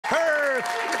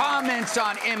Her comments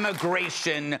on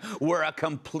immigration were a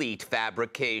complete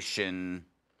fabrication.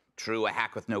 True, a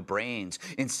hack with no brains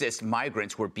insists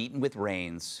migrants were beaten with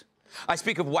reins. I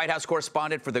speak of White House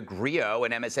correspondent for the Grio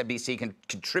and MSNBC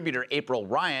contributor April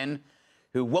Ryan,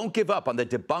 who won't give up on the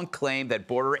debunked claim that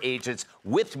border agents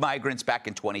whipped migrants back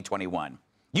in 2021.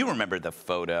 You remember the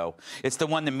photo. It's the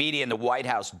one the media and the White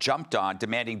House jumped on,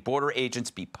 demanding border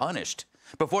agents be punished.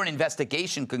 Before an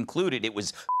investigation concluded, it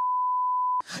was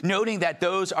noting that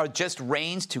those are just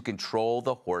reins to control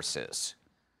the horses.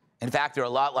 In fact, they're a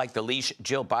lot like the leash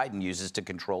Jill Biden uses to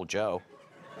control Joe.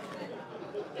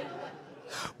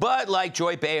 But like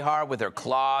Joy Behar with her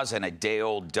claws and a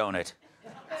day-old donut,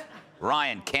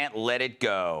 Ryan can't let it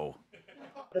go.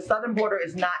 The southern border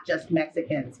is not just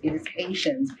Mexicans, it is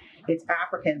Haitians, it's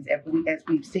Africans, as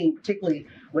we've seen, particularly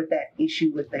with that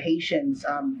issue with the Haitians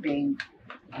being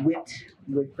whipped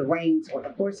with the reins or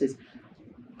the horses.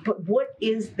 But what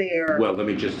is there? Well, let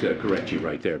me just correct you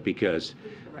right there, because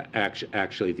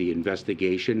actually the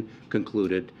investigation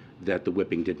concluded that the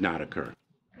whipping did not occur.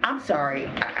 I'm sorry,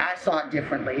 I saw it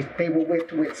differently. They were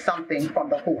whipped with something from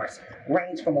the horse,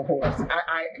 reins from a horse.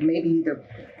 Maybe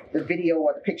the video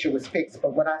or the picture was fixed,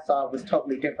 but what I saw was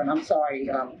totally different. I'm sorry.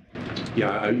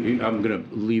 Yeah, I'm going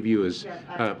to leave you as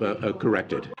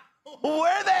corrected.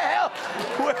 Where the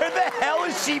hell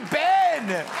has she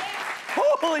been?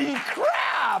 Holy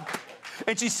crap!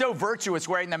 And she's so virtuous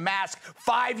wearing the mask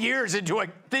 5 years into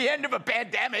the end of a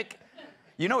pandemic.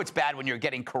 You know it's bad when you're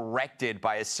getting corrected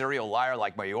by a serial liar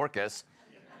like Mayorkas.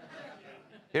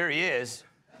 Here he is,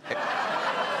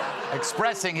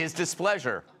 expressing his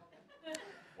displeasure.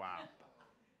 Wow.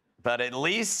 But at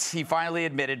least he finally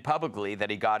admitted publicly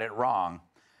that he got it wrong.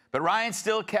 But Ryan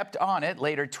still kept on it,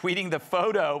 later tweeting the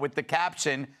photo with the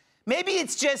caption, "Maybe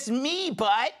it's just me,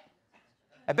 but..."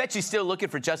 I bet she's still looking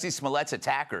for Jussie Smollett's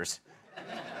attackers.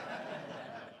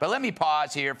 But let me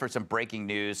pause here for some breaking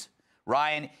news.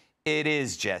 Ryan, it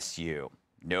is just you.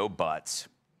 No buts.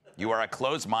 You are a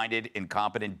closed-minded,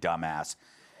 incompetent dumbass.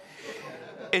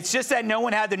 It's just that no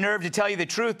one had the nerve to tell you the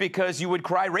truth because you would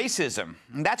cry racism.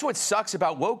 And that's what sucks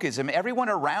about wokeism. Everyone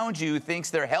around you thinks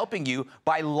they're helping you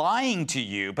by lying to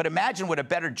you. But imagine what a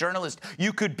better journalist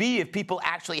you could be if people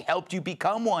actually helped you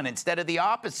become one instead of the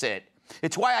opposite.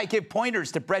 It's why I give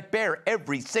pointers to Bret Baier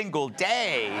every single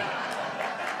day.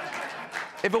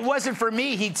 If it wasn't for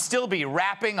me, he'd still be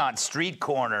rapping on street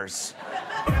corners.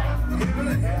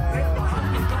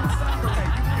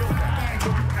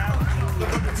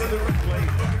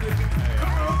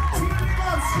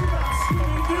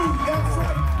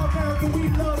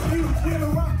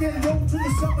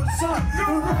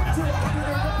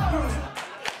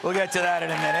 We'll get to that in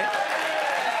a minute.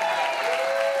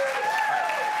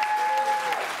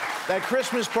 That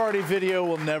Christmas party video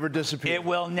will never disappear. It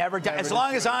will never die. As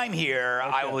long as I'm here,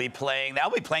 okay. I will be playing that.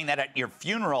 I'll be playing that at your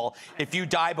funeral if you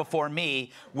die before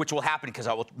me, which will happen because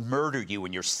I will murder you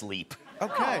in your sleep.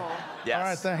 Okay. Oh. Yes. All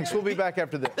right, thanks. We'll be back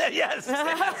after this. Yes.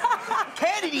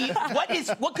 Kennedy,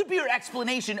 what could be your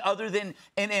explanation other than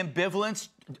an ambivalence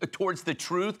towards the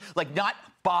truth? Like not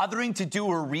bothering to do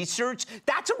her research?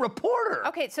 That's a reporter.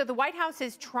 Okay, so the White House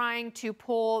is trying to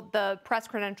pull the press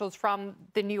credentials from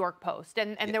the New York Post,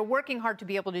 and they're working hard to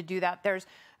be able to do that. There's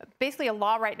basically a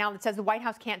law right now that says the White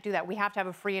House can't do that. We have to have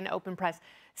a free and open press.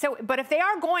 So, but if they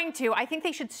are going to, I think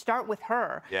they should start with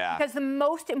her. Yeah. Because the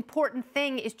most important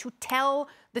thing is to tell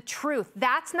the truth.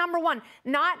 That's number one.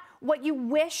 Not what you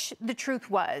wish the truth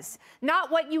was.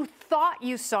 Not what you thought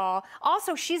you saw.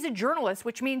 Also, she's a journalist,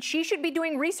 which means she should be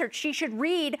doing research. She should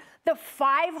read the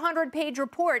 500-page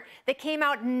report that came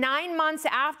out 9 months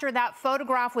after that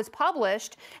photograph was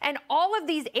published. And all of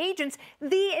these agents,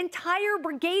 the entire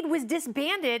brigade was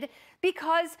disbanded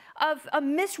because of a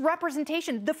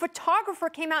misrepresentation. The photographer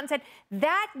came out and said,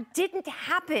 that didn't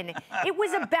happen. It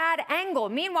was a bad angle.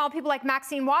 Meanwhile, people like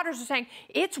Maxine Waters are saying,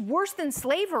 it's worse than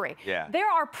slavery. Yeah. There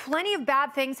are plenty of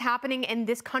bad things happening in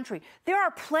this country. There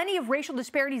are plenty of racial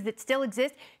disparities that still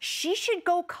exist. She should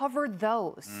go cover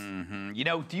those. Mm-hmm. You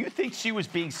know, do you think she was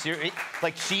being serious?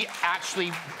 Like she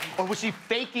actually, or was she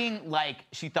faking like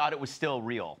she thought it was still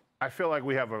real? I feel like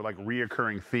we have a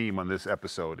reoccurring theme on this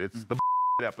episode. It's the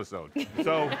episode.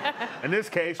 So, in this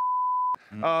case,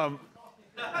 Nice.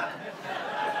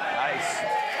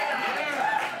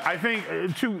 I think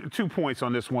two points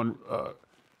on this one.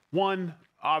 One,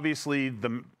 obviously,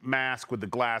 the mask with the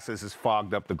glasses has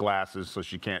fogged up the glasses, so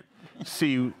she can't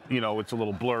see. You know, it's a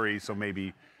little blurry. So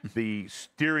maybe the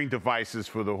steering devices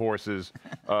for the horses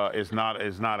is not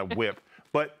a whip.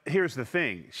 But here's the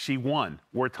thing: she won.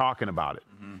 We're talking about it.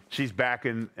 Mm-hmm. She's back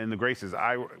in the graces.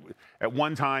 At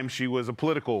one time she was a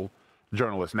political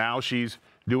journalist. Now she's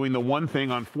doing the one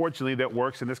thing, unfortunately, that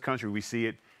works in this country. We see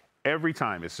it every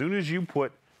time. As soon as you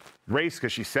put race,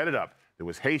 because she set it up, there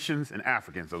was Haitians and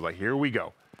Africans. I was like, here we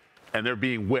go. And they're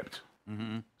being whipped.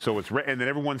 So it's, and then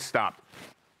everyone stopped.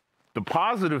 The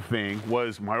positive thing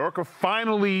was Mayorkas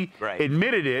finally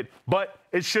admitted it, but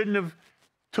it shouldn't have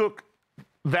took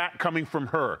that coming from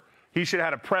her. He should have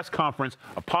had a press conference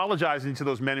apologizing to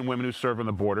those men and women who serve on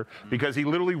the border because he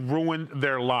literally ruined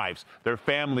their lives, their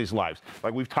families' lives.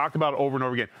 Like we've talked about over and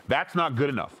over again. That's not good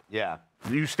enough. Yeah.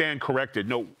 You stand corrected.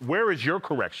 No, where is your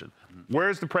correction? Where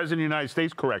is the President of the United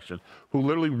States correction who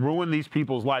literally ruined these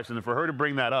people's lives? And for her to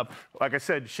bring that up, like I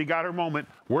said, she got her moment.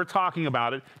 We're talking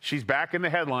about it. She's back in the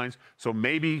headlines. So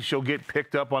maybe she'll get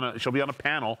picked up on she'll be on a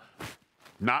panel.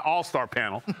 Not all-star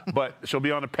panel, but she'll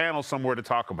be on a panel somewhere to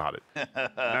talk about it.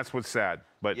 That's what's sad.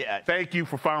 But thank you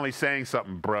for finally saying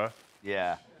something, bruh.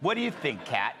 Yeah. What do you think,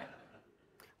 Kat?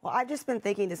 Well, I've just been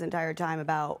thinking this entire time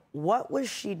about what was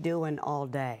she doing all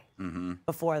day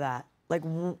before that? Like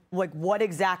what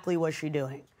exactly was she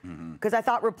doing? Because I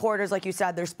thought reporters, like you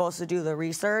said, they're supposed to do the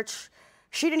research.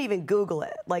 She didn't even Google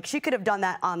it. Like, she could have done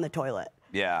that on the toilet.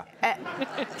 Yeah.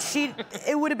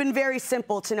 It would have been very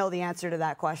simple to know the answer to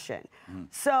that question.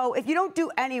 So if you don't do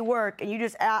any work and you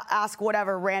just ask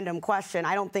whatever random question,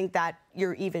 I don't think that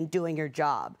you're even doing your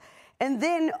job. And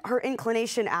then her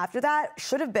inclination after that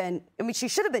should have been, I mean, she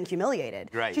should have been humiliated.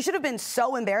 Right. She should have been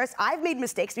so embarrassed. I've made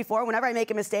mistakes before. Whenever I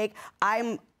make a mistake,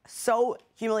 I'm so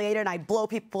humiliated and I blow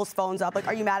people's phones up. Like,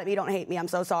 are you mad at me? Don't hate me. I'm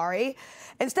so sorry.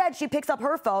 Instead, she picks up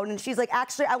her phone and she's like,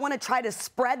 actually, I want to try to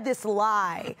spread this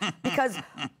lie because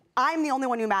I'm the only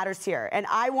one who matters here. And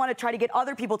I want to try to get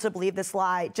other people to believe this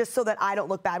lie just so that I don't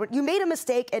look bad. But you made a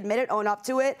mistake, admit it, own up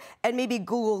to it, and maybe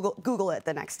Google it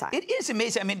the next time. It is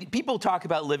amazing. I mean, people talk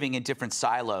about living in different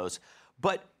silos,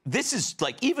 but this is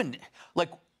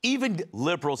even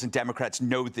liberals and Democrats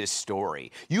know this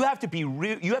story. You have to be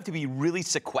really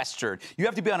sequestered. You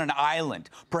have to be on an island,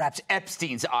 perhaps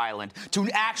Epstein's island, to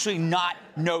actually not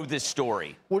know this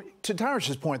story. Well, to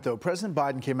Tyrus's point, though, President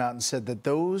Biden came out and said that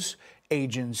those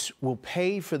agents will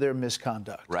pay for their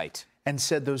misconduct. Right. And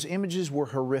said those images were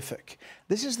horrific.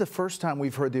 This is the first time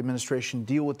we've heard the administration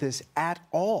deal with this at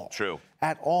all. True.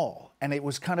 At all. And it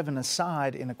was kind of an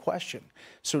aside in a question.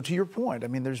 So to your point, I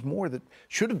mean, there's more that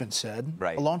should have been said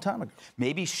a long time ago.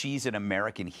 Maybe she's an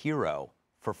American hero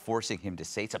for forcing him to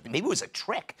say something. Maybe it was a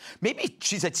trick. Maybe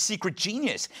she's a secret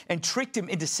genius and tricked him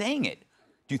into saying it.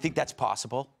 Do you think that's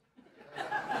possible?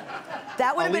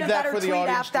 That would have been a better tweet.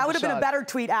 That would have been a better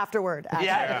tweet afterward.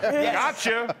 Yeah.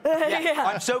 Gotcha.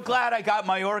 I'm so glad I got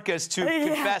Mayorkas to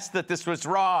confess that this was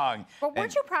wrong. But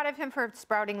weren't you proud of him for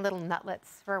sprouting little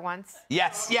nutlets for once?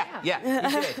 Yes. Yeah.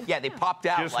 He did. Yeah, they popped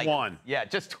out. Just one. Yeah,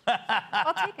 just.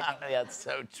 I'll take it. Yeah, it's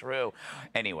so true.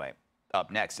 Anyway,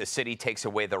 up next, a city takes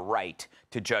away the right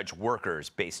to judge workers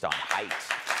based on height.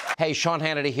 Hey, Sean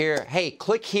Hannity here. Hey,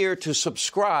 click here to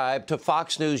subscribe to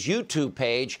Fox News YouTube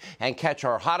page and catch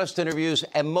our hottest interviews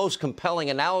and most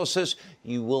compelling analysis.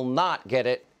 You will not get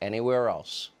it anywhere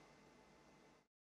else.